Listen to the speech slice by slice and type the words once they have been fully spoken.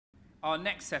Our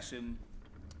next session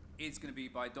is going to be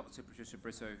by Dr. Patricia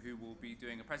Britto, who will be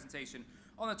doing a presentation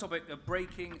on the topic of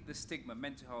breaking the stigma,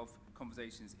 mental health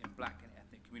conversations in Black and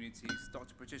ethnic communities.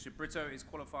 Dr. Patricia Britto is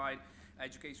qualified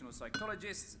educational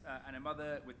psychologist and a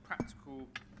mother with practical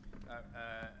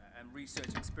and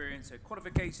research experience. Her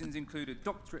qualifications include a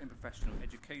doctorate in professional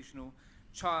educational,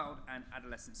 child and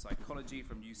adolescent psychology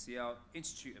from UCL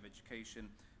Institute of Education,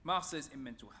 Masters in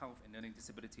Mental Health and Learning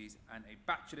Disabilities, and a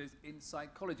Bachelor's in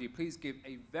Psychology. Please give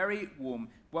a very warm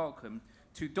welcome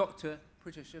to Dr.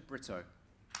 Patricia Britto.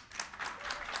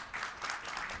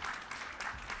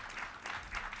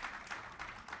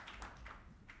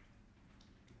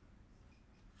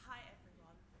 Hi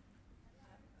everyone.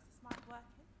 Is this mic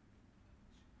working?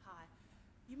 Hi.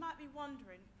 You might be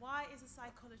wondering, why is a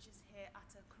psychologist here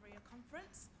at a career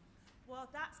conference? Well,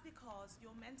 that's because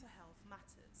your mental health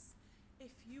matters.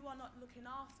 If you are not looking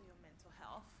after your mental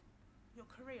health, your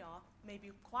career may be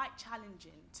quite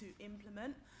challenging to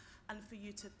implement and for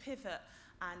you to pivot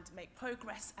and make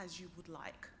progress as you would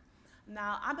like.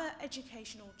 Now, I'm an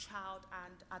educational child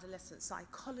and adolescent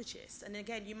psychologist, and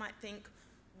again, you might think,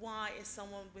 why is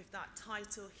someone with that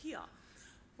title here?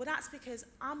 Well, that's because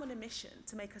I'm on a mission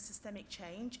to make a systemic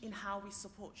change in how we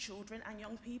support children and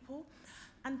young people.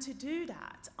 And to do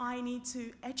that, I need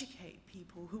to educate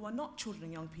people who are not children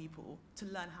and young people to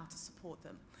learn how to support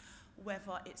them,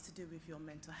 whether it's to do with your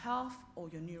mental health or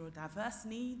your neurodiverse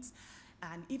needs.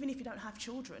 And even if you don't have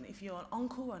children, if you're an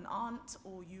uncle, an aunt,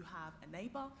 or you have a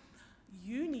neighbor,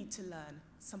 you need to learn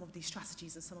some of these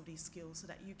strategies and some of these skills so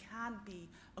that you can be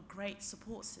a great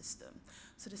support system.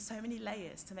 So there's so many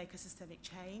layers to make a systemic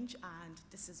change, and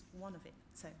this is one of it.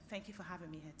 So thank you for having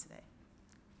me here today.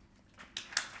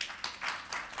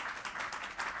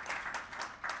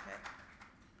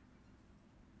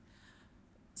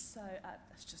 So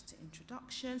that's just an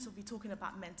introduction. So we'll be talking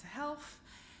about mental health,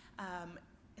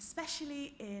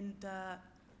 especially in the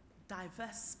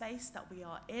diverse space that we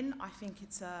are in. I think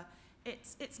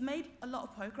it's made a lot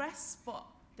of progress, but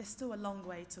there's still a long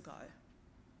way to go.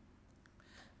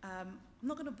 I'm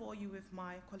not going to bore you with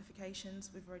my qualifications.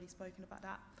 We've already spoken about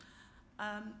that.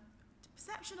 The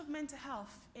perception of mental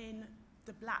health in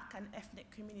the Black and ethnic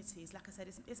communities, like I said,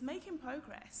 is making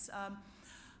progress.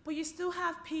 But you still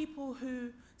have people who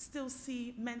still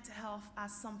see mental health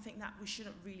as something that we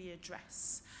shouldn't really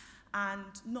address and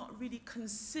not really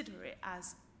consider it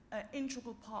as an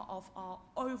integral part of our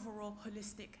overall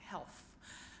holistic health,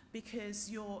 because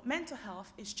your mental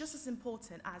health is just as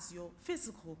important as your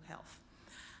physical health.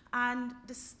 And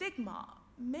the stigma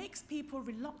makes people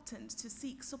reluctant to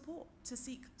seek support, to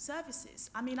seek services.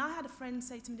 I mean, I had a friend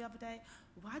say to me the other day,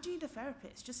 why do you need a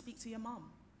therapist? Just speak to your mum.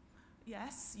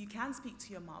 Yes, you can speak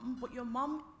to your mum, but your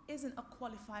mum isn't a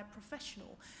qualified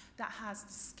professional that has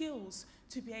the skills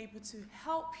to be able to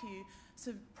help you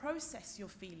to process your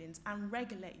feelings and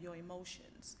regulate your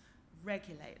emotions.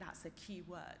 Regulate, that's a key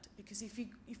word, because if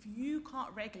you can't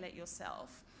regulate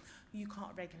yourself, you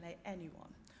can't regulate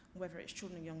anyone, whether it's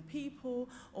children and young people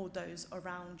or those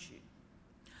around you.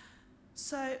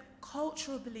 So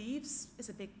cultural beliefs is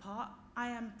a big part. I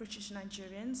am British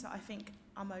Nigerian, so I think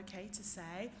I'm okay to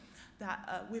say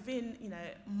that within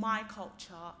my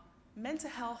culture, mental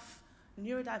health,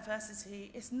 neurodiversity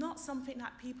is not something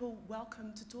that people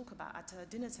welcome to talk about at a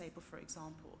dinner table, for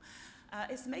example.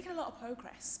 It's making a lot of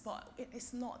progress, but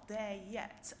it's not there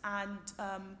yet. And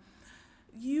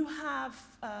you have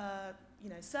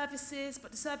services,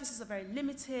 but the services are very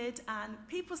limited, and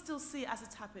people still see it as a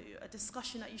taboo, a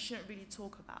discussion that you shouldn't really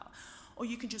talk about, or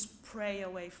you can just pray your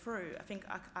way through. I think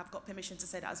I've got permission to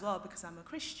say that as well because I'm a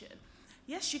Christian.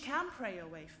 Yes, you can pray your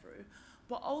way through,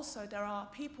 but also there are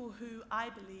people who I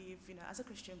believe, as a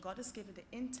Christian, God has given the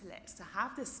intellect to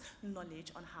have this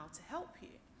knowledge on how to help you.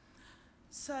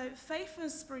 So faith and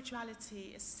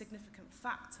spirituality is a significant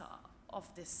factor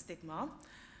of this stigma.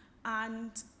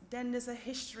 And then there's a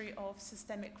history of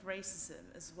systemic racism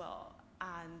as well,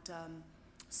 and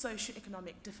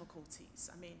socioeconomic difficulties.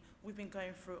 I mean, we've been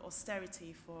going through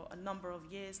austerity for a number of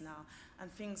years now, and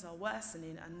things are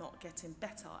worsening and not getting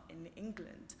better in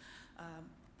England,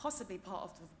 possibly part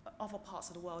of the other parts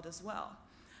of the world as well.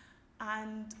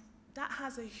 And that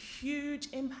has a huge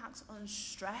impact on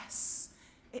stress.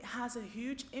 It has a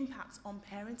huge impact on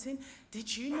parenting.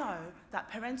 Did you know that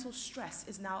parental stress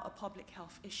is now a public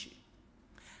health issue?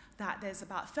 That there's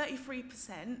about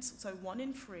 33%, so 1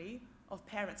 in 3 of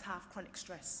parents have chronic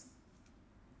stress.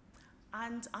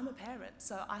 And I'm a parent,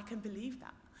 so I can believe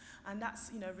that. And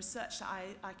that's research that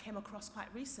I came across quite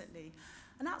recently.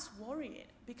 And that's worrying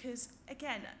because,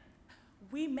 again,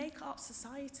 we make up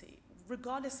society.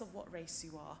 regardless of what race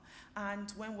you are.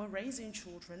 And when we're raising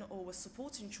children, or we're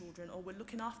supporting children, or we're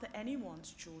looking after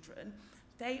anyone's children,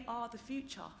 they are the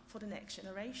future for the next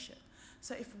generation.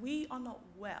 So if we are not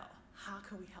well, how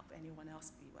can we help anyone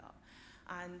else be well?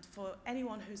 And for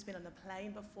anyone who's been on a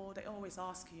plane before, they always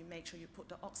ask you, make sure you put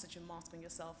the oxygen mask on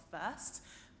yourself first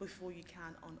before you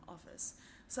can on others.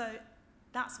 So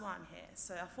that's why I'm here.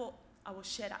 So I thought I will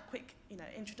share that quick,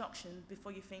 introduction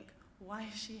before you think, why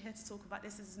is she here to talk about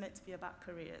this? This is meant to be about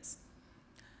careers.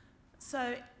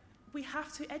 So we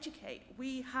have to educate.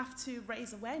 We have to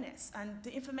raise awareness. And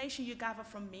the information you gather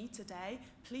from me today,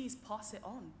 please pass it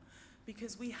on,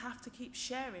 because we have to keep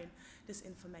sharing this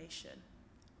information.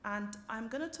 And I'm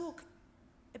going to talk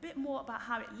a bit more about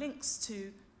how it links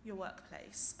to your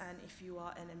workplace. And if you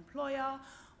are an employer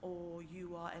or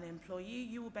you are an employee,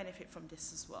 you will benefit from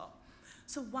this as well.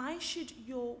 So why should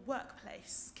your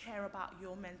workplace care about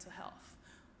your mental health?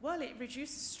 Well, it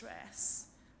reduces stress,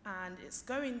 and it's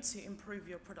going to improve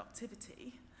your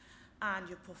productivity and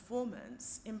your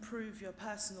performance, improve your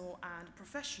personal and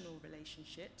professional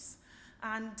relationships,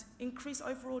 and increase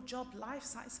overall job life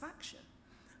satisfaction.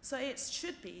 So it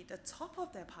should be the top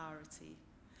of their priority.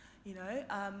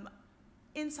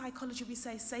 In psychology, we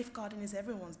say safeguarding is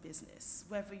everyone's business,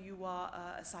 whether you are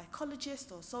a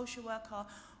psychologist or a social worker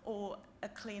or a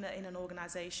cleaner in an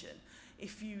organization.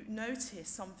 If you notice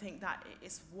something that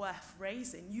is worth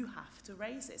raising, you have to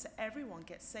raise it. So everyone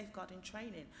gets safeguarding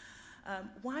training.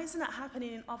 Why isn't that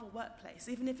happening in other workplaces,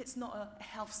 even if it's not a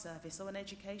health service or an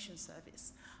education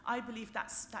service? I believe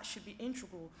that should be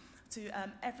integral to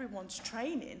everyone's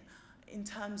training. In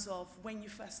terms of when you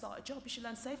first start a job, you should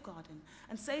learn safeguarding.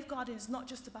 And safeguarding is not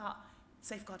just about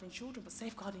safeguarding children, but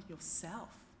safeguarding yourself.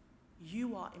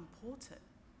 You are important.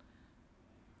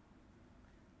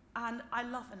 And I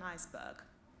love an iceberg.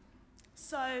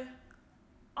 So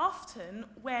often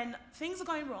when things are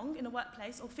going wrong in a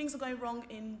workplace, or things are going wrong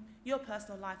in your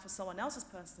personal life or someone else's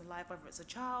personal life, whether it's a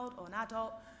child or an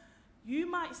adult, you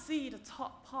might see the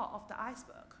top part of the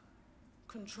iceberg: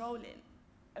 controlling,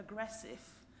 aggressive.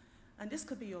 And this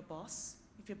could be your boss.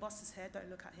 If your boss is here, don't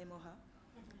look at him or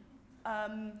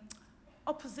her.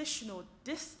 Oppositional,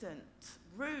 distant,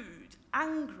 rude,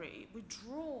 angry,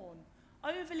 withdrawn,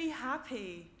 overly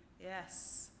happy.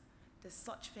 Yes, there's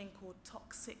such a thing called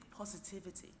toxic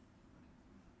positivity.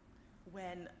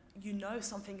 When you know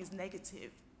something is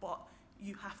negative, but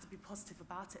you have to be positive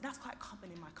about it. That's quite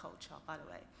common in my culture, by the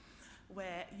way,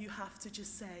 where you have to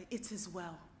just say, it is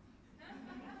well.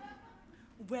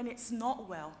 When it's not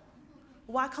well.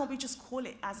 Why can't we just call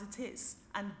it as it is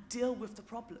and deal with the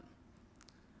problem?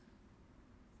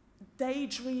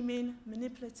 Daydreaming,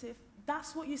 manipulative,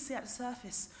 that's what you see at the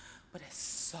surface, but there's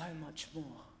so much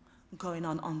more going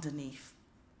on underneath.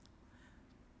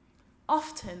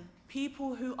 Often,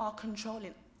 people who are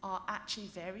controlling are actually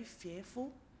very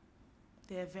fearful.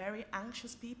 They're very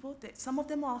anxious people. Some of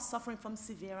them are suffering from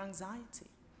severe anxiety.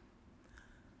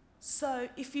 So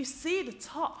if you see the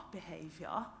top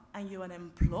behavior and you're an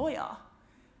employer,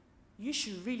 you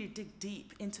should really dig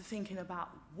deep into thinking about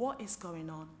what is going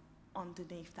on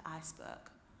underneath the iceberg.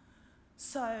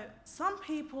 So some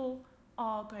people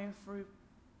are going through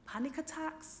panic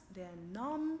attacks, they're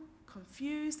numb,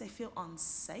 confused, they feel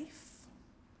unsafe.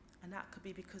 And that could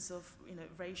be because of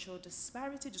racial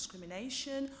disparity,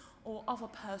 discrimination, or other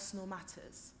personal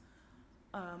matters.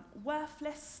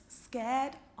 Worthless,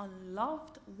 scared,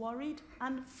 unloved, worried,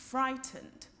 and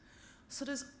frightened. So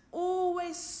there's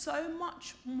always so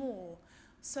much more.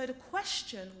 So the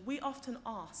question we often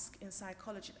ask in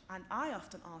psychology, and I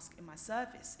often ask in my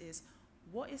service, is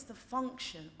what is the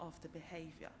function of the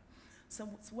behavior? So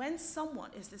when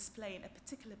someone is displaying a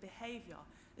particular behavior,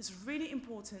 it's really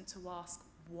important to ask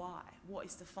why. What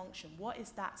is the function? What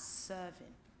is that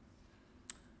serving?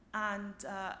 And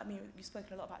you've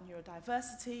spoken a lot about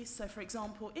neurodiversity. So for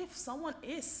example, if someone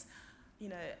is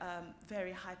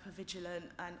very hypervigilant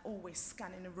and always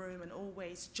scanning the room and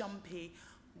always jumpy,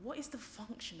 what is the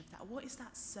function of that? What is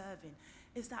that serving?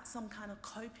 Is that some kind of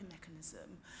coping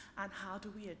mechanism? And how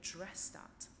do we address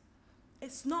that?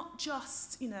 It's not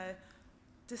just,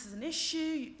 this is an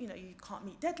issue, you can't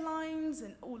meet deadlines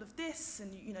and all of this,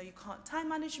 and you can't time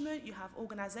management, you have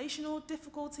organizational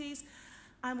difficulties,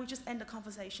 and we just end the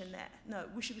conversation there. No,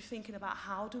 we should be thinking about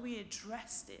how do we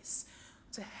address this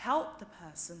to help the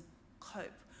person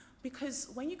cope. Because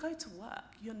when you go to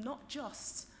work, you're not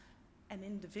just an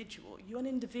individual. You're an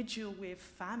individual with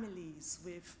families,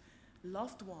 with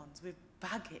loved ones, with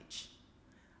baggage.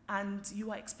 And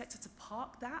you are expected to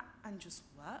park that and just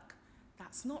work.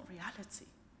 That's not reality.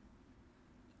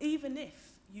 Even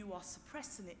if you are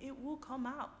suppressing it, it will come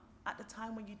out at the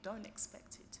time when you don't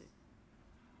expect it to.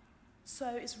 So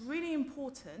it's really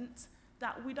important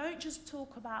that we don't just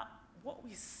talk about what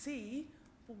we see,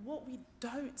 but what we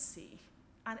don't see,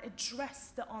 and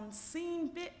address the unseen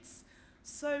bits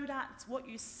so that what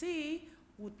you see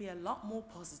would be a lot more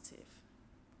positive,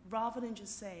 rather than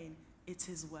just saying, it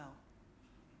is well.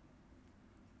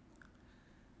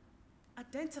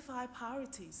 Identify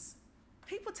priorities.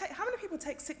 How many people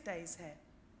take sick days here?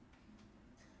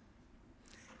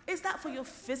 Is that for your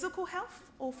physical health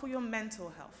or for your mental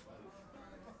health?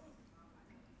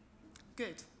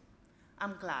 Good.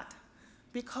 I'm glad.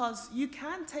 Because you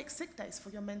can take sick days for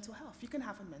your mental health. You can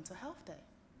have a mental health day.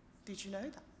 Did you know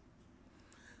that?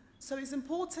 So it's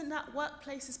important that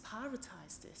workplaces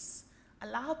prioritize this.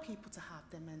 Allow people to have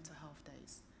their mental health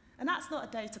days. And that's not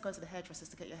a day to go to the hairdressers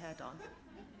to get your hair done.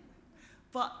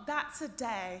 But that's a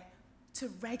day to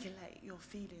regulate your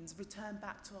feelings, return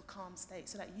back to a calm state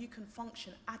so that you can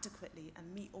function adequately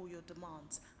and meet all your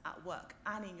demands at work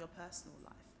and in your personal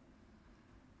life.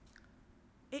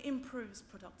 It improves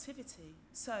productivity.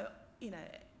 So,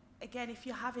 again, if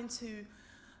you're having to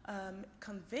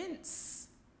convince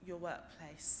your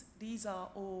workplace, these are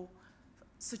all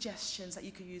suggestions that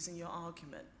you could use in your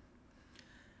argument.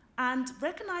 And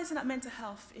recognizing that mental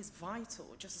health is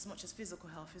vital, just as much as physical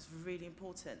health, is really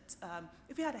important.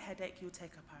 If you had a headache, you'll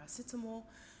take a paracetamol.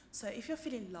 So if you're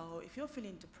feeling low, if you're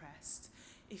feeling depressed,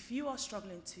 if you are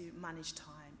struggling to manage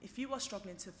time, if you are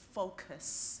struggling to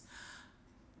focus,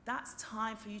 that's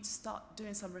time for you to start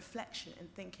doing some reflection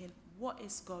and thinking, what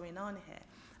is going on here?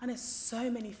 And there's so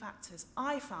many factors.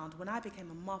 I found when I became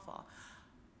a mother,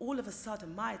 all of a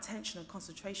sudden my attention and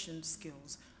concentration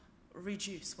skills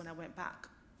reduced when I went back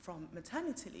from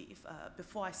maternity leave.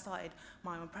 Before I started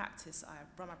my own practice, I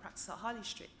run my practice at Harley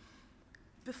Street.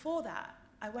 Before that,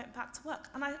 I went back to work,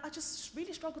 and I just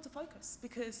really struggled to focus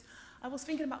because I was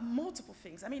thinking about multiple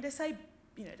things. I mean, they say,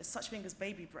 there's such thing as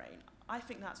baby brain. I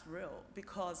think that's real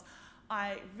because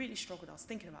I really struggled. I was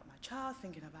thinking about my child,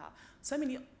 thinking about so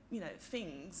many,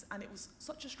 things, and it was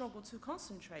such a struggle to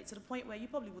concentrate to the point where you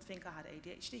probably would think I had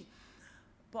ADHD.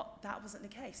 But that wasn't the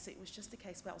case. It was just the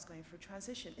case where I was going through a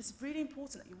transition. It's really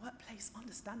important that your workplace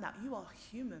understand that you are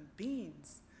human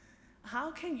beings.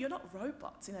 You're not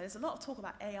robots. There's a lot of talk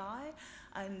about AI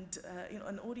and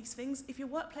all these things. If your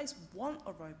workplace want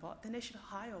a robot, then they should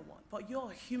hire one. But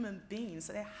you're a human being,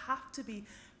 so they have to be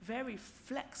very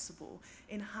flexible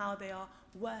in how they are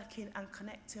working and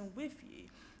connecting with you.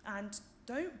 And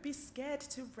don't be scared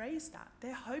to raise that.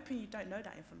 They're hoping you don't know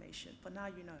that information, but now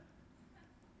you know.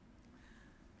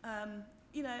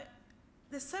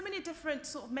 There's so many different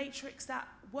sort of matrix that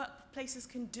workplaces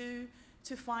can do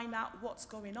to find out what's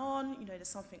going on. There's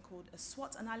something called a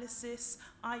SWOT analysis.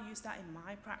 I use that in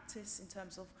my practice in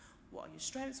terms of what are your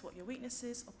strengths, what are your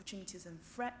weaknesses, opportunities and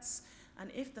threats. And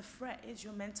if the threat is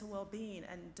your mental well-being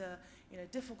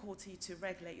and difficulty to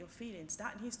regulate your feelings,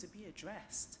 that needs to be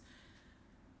addressed.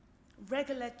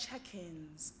 Regular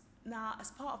check-ins. Now, as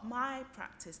part of my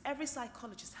practice, every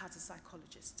psychologist has a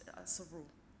psychologist as a rule.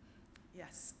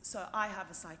 Yes, so I have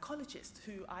a psychologist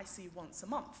who I see once a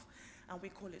month, and we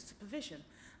call it supervision.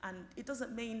 And it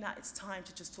doesn't mean that it's time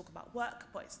to just talk about work,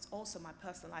 but it's also my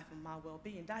personal life and my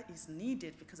well-being. That is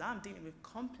needed because I'm dealing with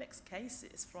complex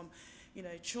cases from,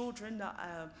 children that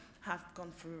have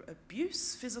gone through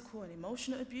abuse, physical and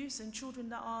emotional abuse, and children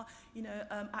that are,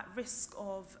 at risk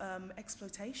of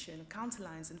exploitation,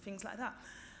 counterlines and things like that.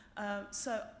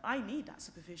 So I need that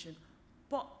supervision.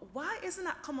 But why isn't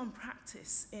that common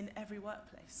practice in every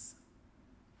workplace?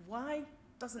 Why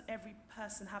doesn't every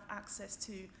person have access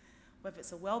to, whether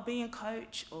it's a well-being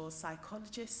coach or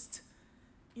psychologist?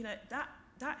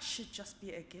 That should just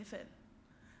be a given.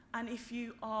 And if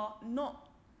you are not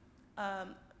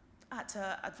at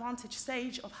an advantage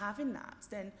stage of having that,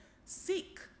 then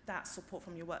seek that support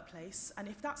from your workplace. And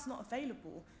if that's not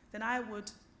available, then I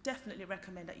would definitely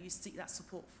recommend that you seek that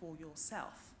support for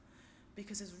yourself,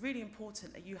 because it's really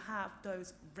important that you have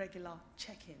those regular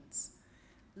check-ins.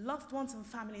 Loved ones and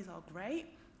families are great,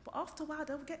 but after a while,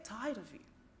 they'll get tired of you.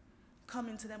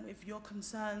 Coming to them with your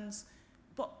concerns,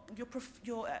 but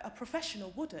a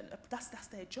professional wouldn't. That's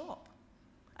their job.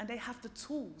 And they have the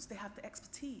tools, they have the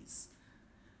expertise.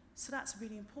 So that's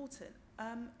really important.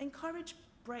 Encourage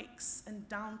breaks and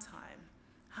downtime.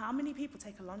 How many people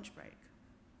take a lunch break?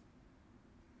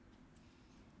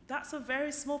 That's a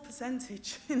very small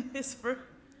percentage in this room.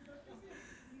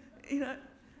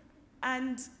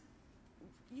 And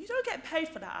you don't get paid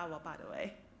for that hour, by the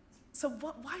way. So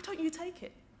why don't you take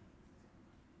it?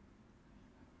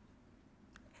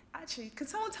 Actually, can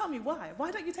someone tell me why?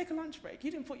 Why don't you take a lunch break?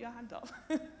 You didn't put your hand up.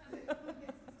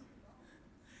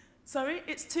 Sorry,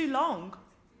 it's too long.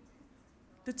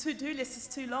 The to-do list is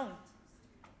too long.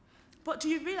 But do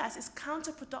you realise it's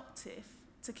counterproductive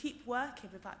to keep working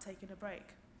without taking a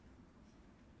break?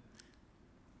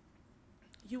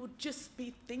 You would just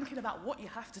be thinking about what you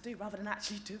have to do rather than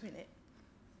actually doing it.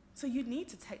 So you need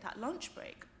to take that lunch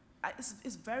break.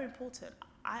 It's very important.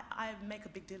 I make a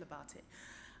big deal about it.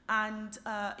 And,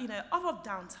 you know, other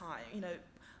downtime, you know,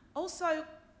 also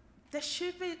there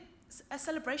should be a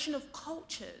celebration of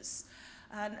cultures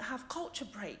and have culture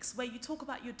breaks where you talk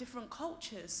about your different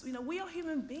cultures. You know, we are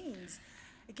human beings.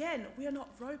 Again, we are not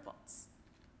robots.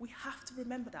 We have to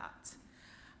remember that.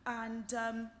 And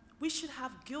we should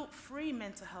have guilt-free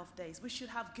mental health days. We should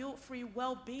have guilt-free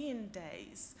well-being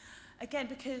days. Again,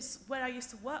 because where I used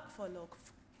to work for a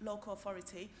local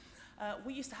authority,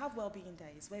 we used to have well-being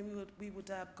days where we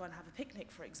would go and have a picnic,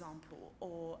 for example,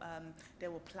 or they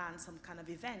will plan some kind of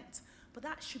event. But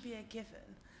that should be a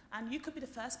given. And you could be the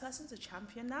first person to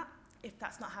champion that if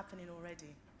that's not happening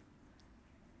already.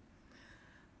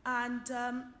 And,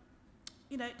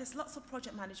 you know, there's lots of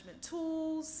project management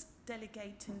tools.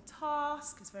 Delegating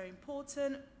tasks is very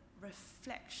important.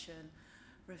 Reflection,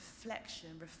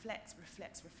 reflection, reflect,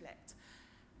 reflect, reflect.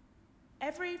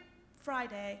 Every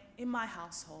Friday in my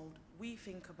household, we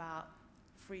think about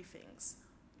 3 things.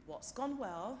 What's gone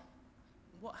well,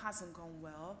 what hasn't gone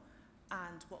well,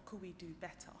 and what could we do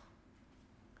better?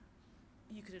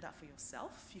 You could do that for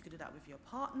yourself, you could do that with your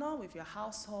partner, with your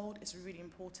household. It's really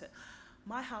important.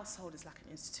 My household is like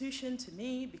an institution to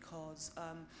me because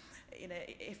you know,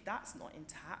 if that's not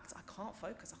intact, I can't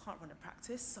focus, I can't run a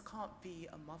practice, I can't be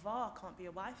a mother, I can't be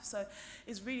a wife. So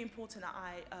it's really important that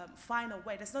I find a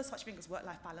way. There's no such thing as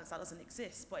work-life balance, that doesn't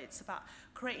exist, but it's about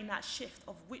creating that shift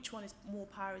of which one is more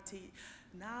priority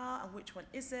now and which one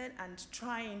isn't, and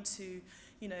trying to,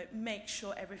 you know, make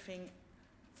sure everything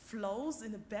flows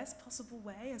in the best possible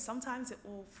way, and sometimes it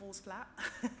all falls flat.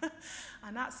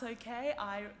 And that's okay.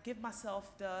 I give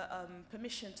myself the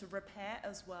permission to repair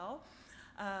as well.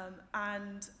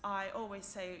 And I always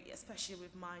say, especially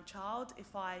with my child,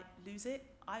 if I lose it,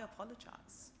 I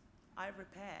apologize. I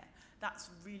repair. That's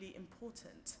really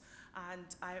important.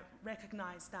 And I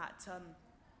recognize that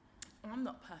I'm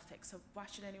not perfect, so why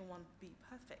should anyone be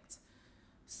perfect?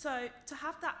 So to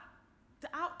have that, the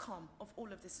outcome of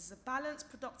all of this is a balanced,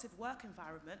 productive work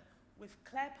environment with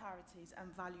clear priorities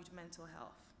and valued mental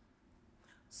health.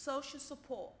 Social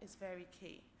support is very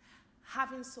key.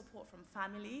 Having support from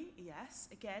family, yes.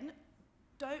 Again,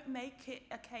 don't make it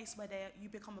a case where you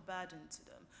become a burden to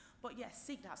them. But yes,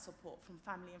 seek that support from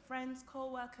family and friends,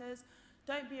 co-workers.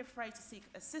 Don't be afraid to seek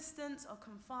assistance or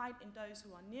confide in those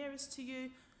who are nearest to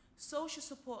you. Social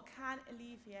support can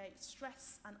alleviate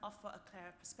stress and offer a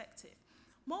clearer perspective.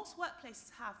 Most workplaces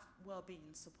have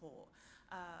well-being support.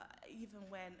 Even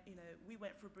when, you know, we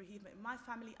went through bereavement in my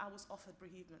family, I was offered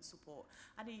bereavement support.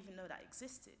 I didn't even know that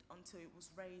existed until it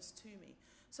was raised to me.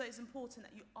 So it's important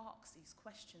that you ask these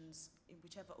questions in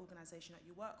whichever organisation that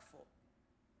you work for.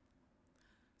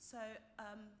 So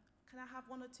can I have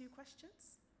 1 or 2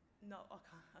 questions? No,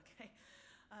 okay.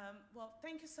 Well,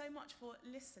 thank you so much for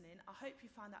listening. I hope you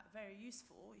found that very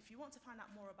useful. If you want to find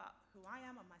out more about who I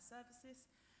am and my services,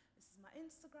 this is my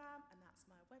Instagram, and that's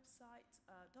my website,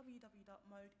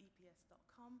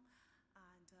 www.modeeps.com,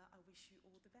 and I wish you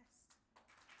all the best.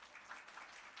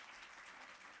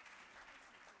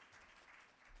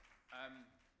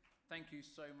 Thank you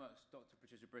so much, Dr.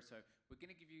 Patricia Britto. We're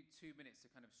going to give you 2 minutes to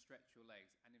kind of stretch your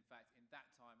legs, and in fact, in that